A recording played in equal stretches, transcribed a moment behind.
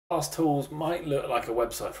ClassTools might look like a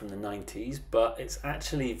website from the 90s, but it's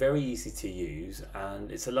actually very easy to use,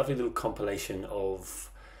 and it's a lovely little compilation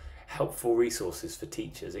of helpful resources for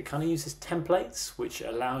teachers. It kind of uses templates which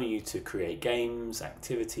allow you to create games,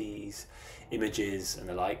 activities, images and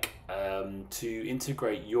the like, to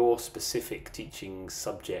integrate your specific teaching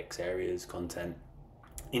subjects, areas, content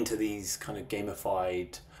into these kind of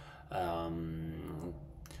gamified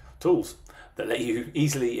tools that let you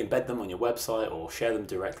easily embed them on your website or share them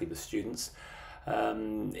directly with students.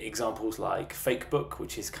 Examples like Fakebook,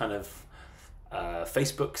 which is kind of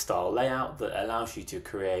Facebook style layout that allows you to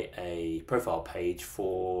create a profile page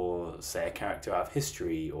for, say, a character out of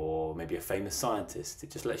history or maybe a famous scientist.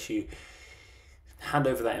 It just lets you hand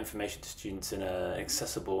over that information to students in an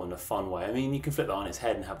accessible and a fun way. I mean, you can flip that on its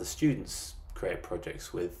head and have the students create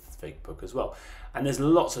projects with Fakebook as well. And there's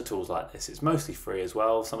lots of tools like this. It's mostly free as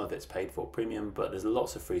well. Some of it's paid for premium, but there's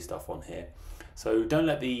lots of free stuff on here. So don't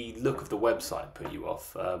let the look of the website put you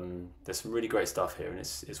off. There's some really great stuff here, and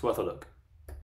it's worth a look.